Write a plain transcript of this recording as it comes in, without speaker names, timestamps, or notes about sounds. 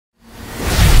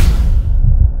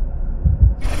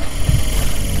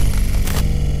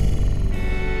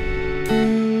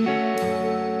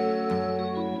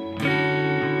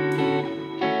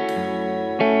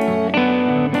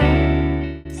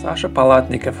Sasha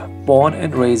Palatnikov, born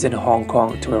and raised in Hong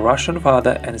Kong to a Russian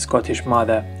father and Scottish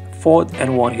mother, fought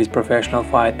and won his professional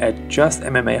fight at JUST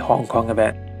MMA Hong Kong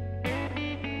event.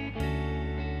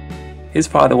 His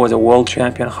father was a world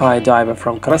champion high diver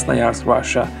from Kranoyarsk,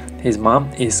 Russia. His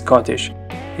mom is Scottish.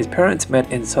 His parents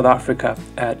met in South Africa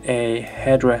at a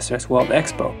Hairdresser's World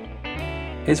Expo.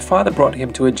 His father brought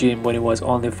him to a gym when he was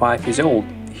only 5 years old.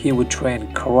 He would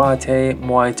train karate,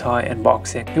 Muay Thai and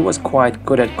boxing. He was quite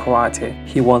good at karate.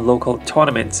 He won local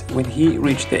tournaments. When he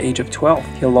reached the age of 12,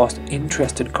 he lost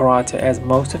interest in karate as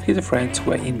most of his friends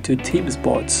were into team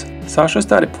sports. Sasha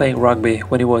started playing rugby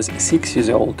when he was 6 years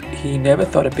old. He never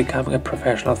thought of becoming a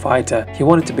professional fighter. He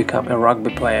wanted to become a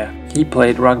rugby player. He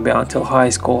played rugby until high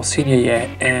school senior year,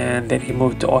 and then he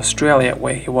moved to Australia,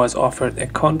 where he was offered a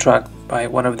contract by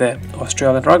one of the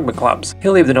Australian rugby clubs. He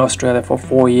lived in Australia for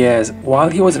 4 years. While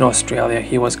he was in Australia,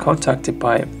 he was contacted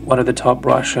by one of the top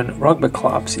Russian rugby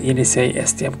clubs, Yenisei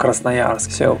STM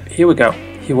Krasnoyarsk. So here we go.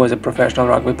 He was a professional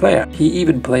rugby player. He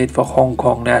even played for Hong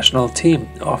Kong national team,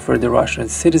 offered the Russian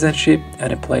citizenship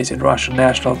and a place in Russian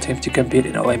national team to compete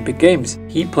in Olympic Games.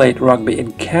 He played rugby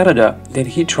in Canada, then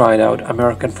he tried out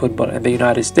American football in the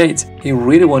United States. He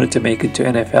really wanted to make it to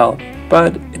NFL,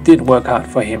 but it didn't work out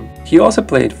for him. He also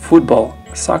played football,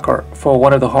 soccer, for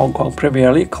one of the Hong Kong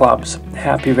Premier League clubs,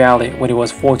 Happy Valley, when he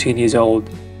was 14 years old.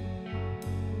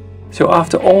 So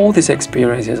after all these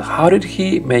experiences, how did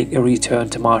he make a return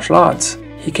to martial arts?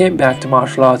 He came back to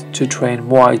martial arts to train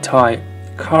Muay Thai.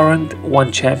 Current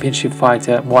one championship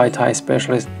fighter, Muay Thai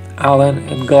specialist Alan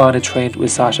Galani trained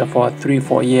with Sasha for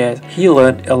 3-4 years. He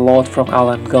learned a lot from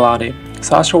Alan Galani.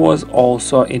 Sasha was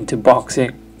also into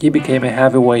boxing. He became a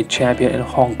heavyweight champion in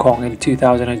Hong Kong in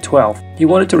 2012. He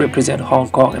wanted to represent Hong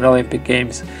Kong in Olympic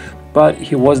Games, but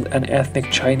he wasn't an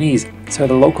ethnic Chinese, so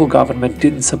the local government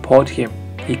didn't support him.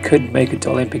 He couldn't make it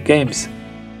to Olympic Games.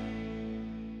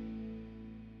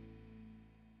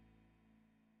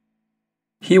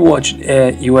 He watched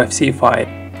a UFC fight,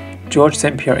 George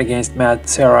St. Pierre against Matt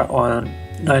Serra on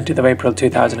 19th of April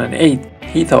 2008.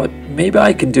 He thought, maybe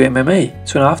I can do MMA.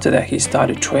 Soon after that, he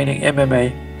started training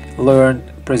MMA, learned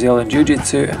Brazilian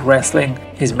Jiu-Jitsu and wrestling.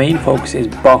 His main focus is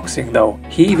boxing though.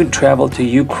 He even traveled to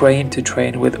Ukraine to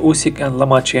train with Usyk and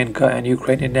Lomachenko and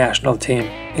Ukrainian national team.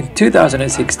 In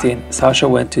 2016, Sasha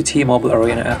went to T-Mobile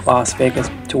Arena at Las Vegas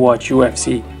to watch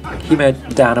UFC. He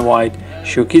met Dana White,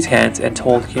 shook his hands and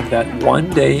told him that one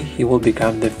day he will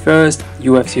become the first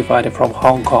UFC fighter from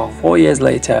Hong Kong. 4 years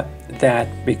later,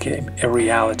 that became a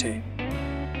reality.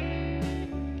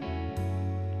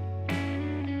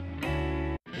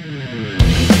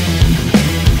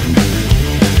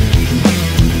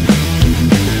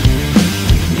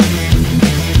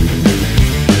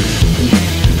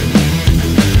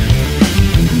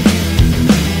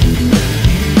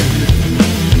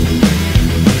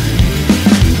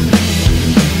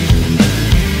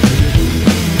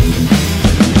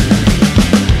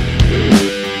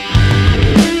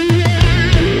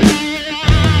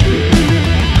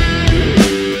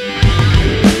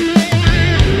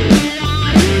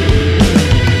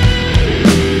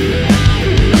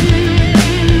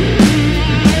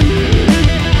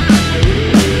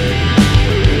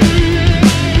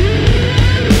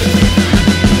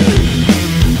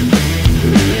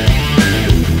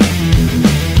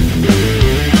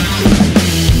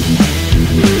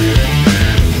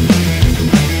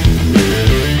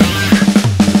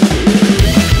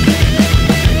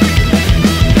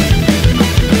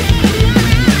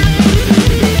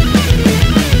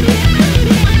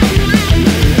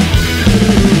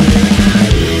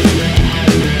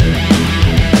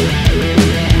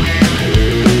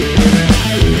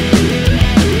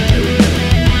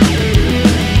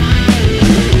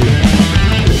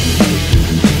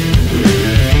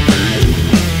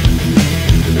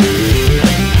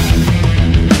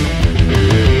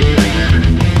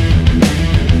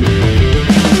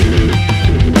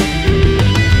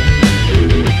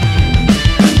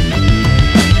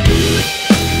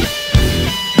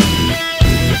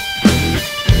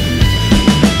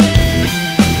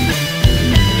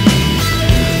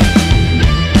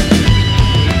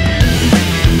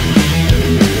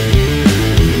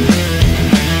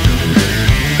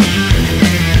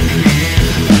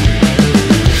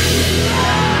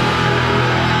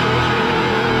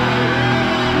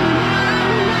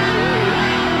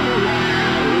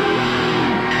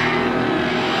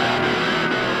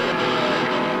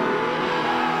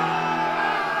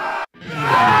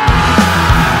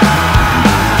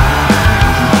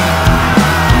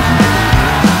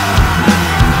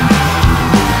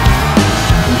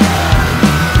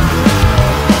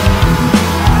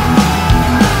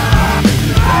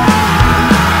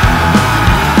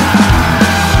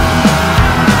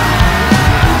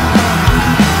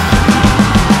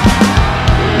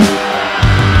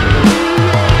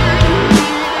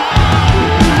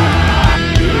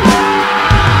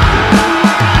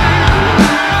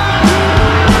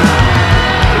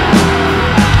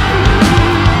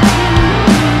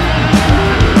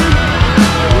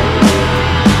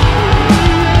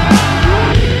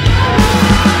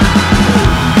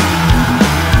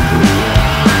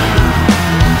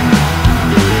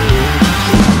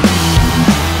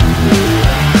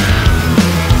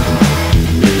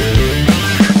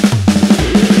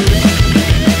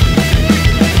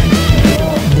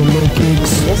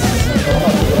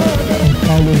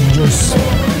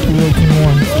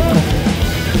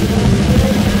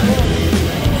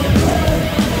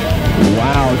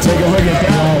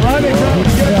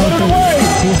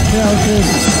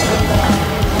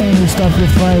 And you stop the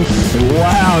fight.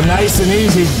 Wow, nice and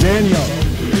easy, Daniel.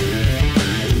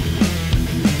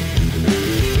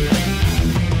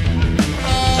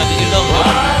 자, 이제 1라운드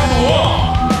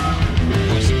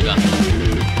보고 있습니다. 자,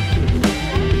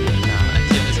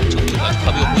 안재영의 상처가 아주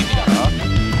가벼워 보입니다.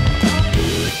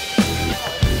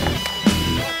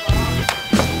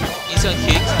 인사이드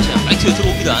킥, 사샤 라이트로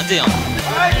들어옵니다. 안재영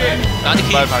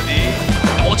라이트킥. 바디.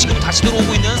 지금 다시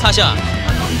들어오고 있는 사샤.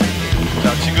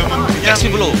 자, 지금은 그냥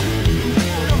스윙블로.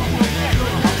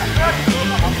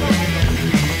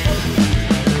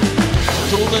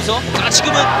 들어오면서 자,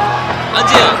 지금은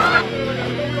안재영.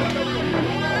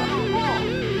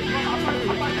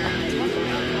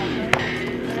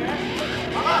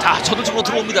 자, 저돌적으로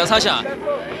들어옵니다. 사샤.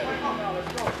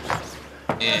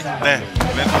 예. 네,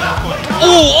 왼손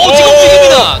지금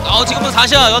움직입니다. 지금은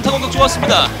사샤 연타 공격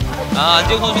좋았습니다.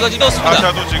 안재영 선수가 지금 떴습니다.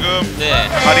 사샤도 지금 네.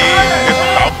 다리 계속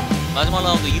나오. 마지막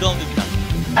라운드 2라운드입니다.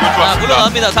 자, 좋았습니다.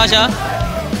 물러납니다. 사샤.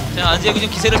 자, 안재영이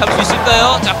지금 기세를 잡을 수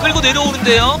있을까요? 자, 끌고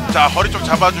내려오는데요. 자, 허리 쪽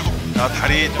잡아주고, 자,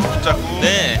 다리 좀 붙잡고.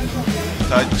 네.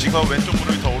 자, 지금 왼쪽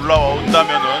무릎이 더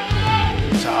올라온다면은,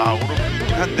 자,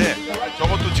 오른쪽이긴 한데,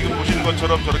 저것도 지금 보시는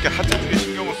것처럼 저렇게 하체 쪽에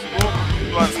신경을 쓰고,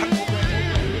 또한 상부.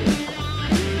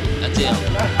 안재영.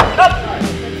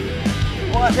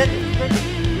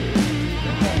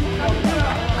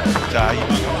 자, 2분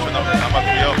 30초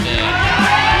남았고요. 네.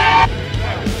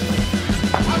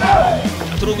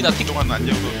 자, 들어옵니다. 킥. 그동안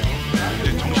안재영 선수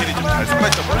이제 정신이 좀 잘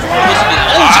살아있다고 보시면 그렇습니다.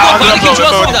 지금 바디킥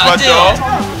좋았습니다. 안재영.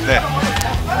 네.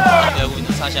 하고 있는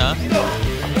사샤.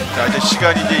 자, 이제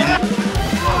시간이 이제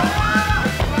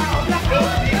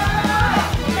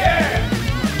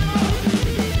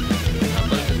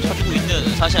쳐주고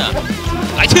있는 사샤.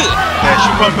 라이트. 네,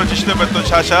 슈퍼한 펀치 시도해봤던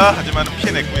샤샤, 하지만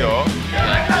피해냈고요.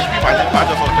 힘이 많이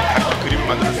빠져서 다리 쪽 그림을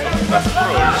만들 수 없습니다. 스프롤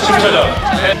 10초.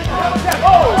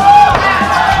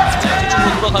 자,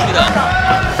 뒤쪽으로 돌아갑니다.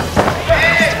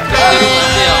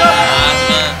 안재영.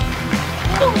 하지만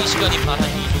경기 시간이 바한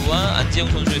선수와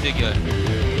안재영 선수의 대결.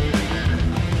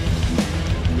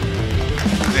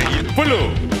 네, 블루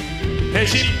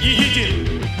배심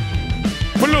이희진,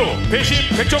 블루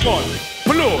배심 백정권,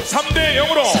 블루 3대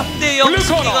 0으로 3대 0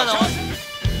 승리가 나왔습니다.